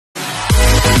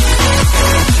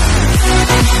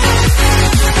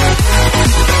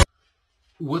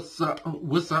What's up,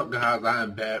 guys? I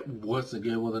am back once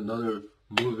again with another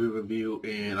movie review,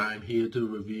 and I'm here to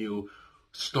review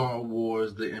Star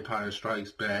Wars: The Empire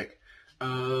Strikes Back.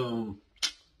 Um,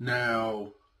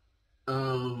 now,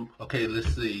 okay,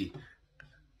 let's see.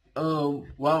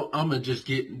 Well, I'm gonna just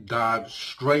dive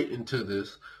straight into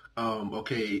this.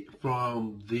 Okay,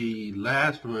 from the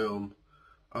last film,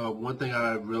 one thing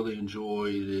I really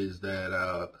enjoyed is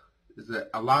that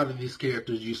a lot of these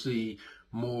characters you see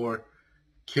more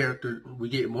we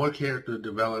get more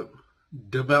development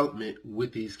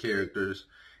with these characters,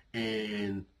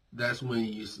 and that's when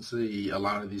you see a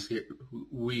lot of these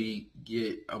we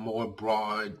get a more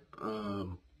broad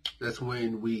that's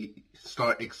when we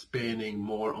start expanding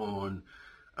more on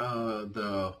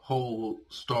the whole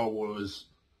Star Wars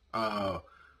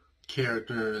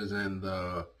characters and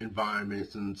the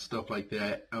environments and stuff like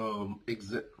that.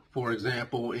 For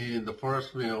example, in the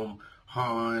first film,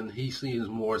 Han, he seems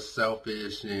more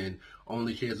selfish and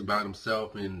only cares about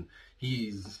himself, and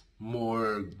he's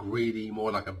more greedy,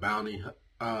 more like a bounty.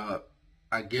 I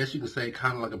guess you can say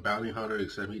kind of like a bounty hunter,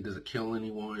 except he doesn't kill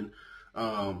anyone.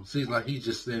 Seems like he's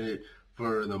just in it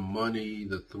for the money,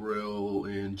 the thrill,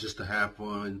 and just to have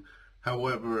fun.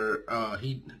 However,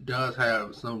 he does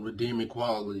have some redeeming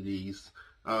qualities,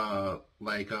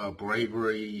 like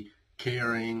bravery,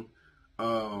 caring,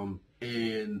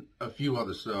 and a few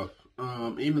other stuff.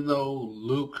 Even though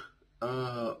Luke,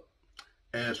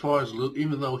 as far as Luke,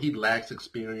 even though he lacks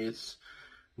experience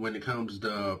when it comes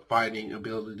to fighting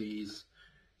abilities,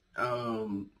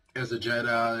 as a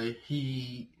Jedi,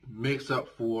 he makes up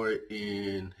for it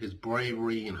in his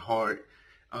bravery and heart.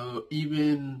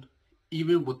 Even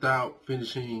without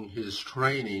finishing his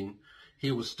training,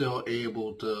 he was still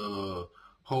able to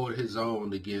hold his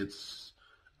own against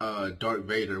Darth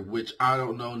Vader, which I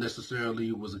don't know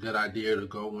necessarily was a good idea to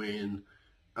go in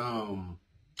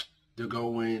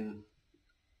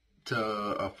to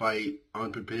a fight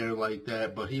unprepared like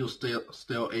that. But he was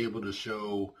still able to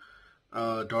show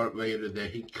Darth Vader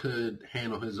that he could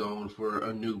handle his own for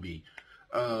a newbie.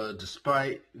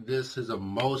 Despite this, his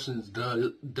emotions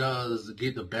does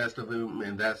get the best of him,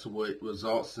 and that's what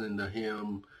results into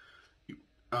him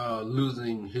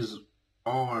losing his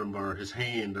arm or his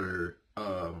hand, or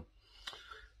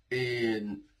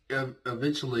and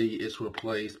eventually it's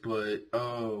replaced. But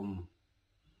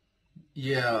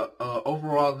yeah,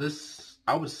 overall,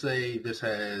 I would say this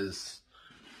has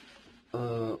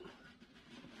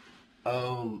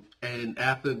and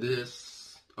after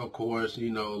this, of course,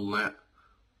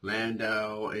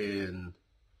 Landau and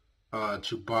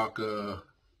Chewbacca,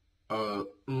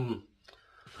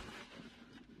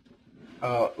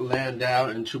 Landau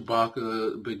and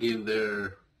Chewbacca begin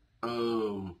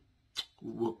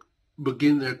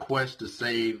their quest to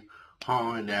save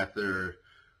Han after.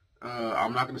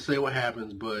 I'm not going to say what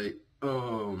happens, but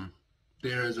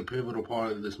there is a pivotal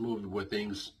part of this movie where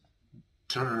things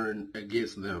turn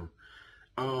against them.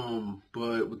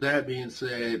 But with that being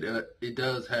said, it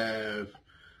does have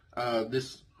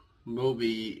this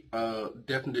movie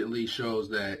definitely shows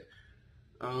that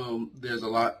there's a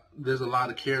lot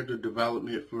of character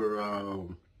development for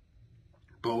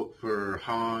both for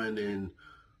Han and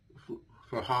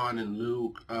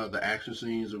Luke. The action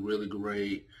scenes are really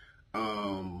great.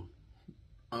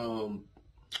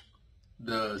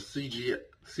 The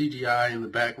CGI in the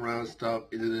background stuff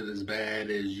isn't as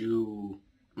bad as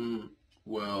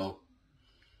well,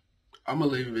 I'm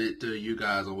gonna leave it to you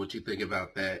guys on what you think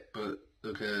about that, but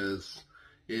because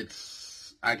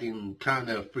I can kind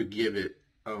of forgive it,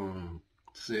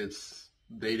 since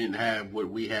they didn't have what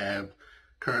we have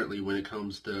currently when it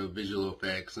comes to visual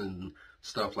effects and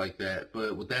stuff like that.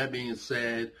 But with that being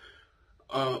said,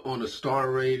 on a star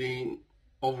rating,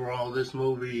 overall, this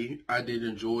movie, I did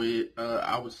enjoy it.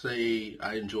 I would say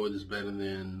I enjoyed this better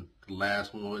than the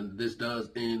last one. This does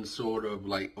end sort of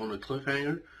like on a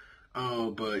cliffhanger,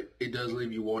 but it does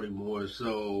leave you wanting more.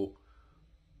 So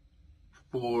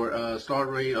for star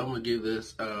rating, I'm going to give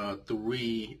this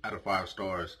 3 out of 5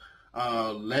 stars.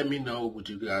 Let me know what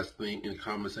you guys think in the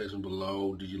comment section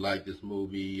below. Did you like this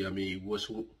movie? I mean, which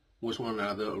one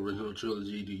out of the original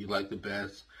trilogy do you like the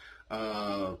best?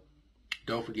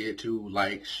 Don't forget to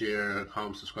like, share,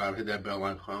 comment, subscribe, hit that bell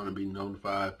icon, and be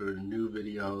notified for new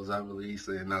videos I release.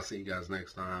 And I'll see you guys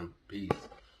next time. Peace.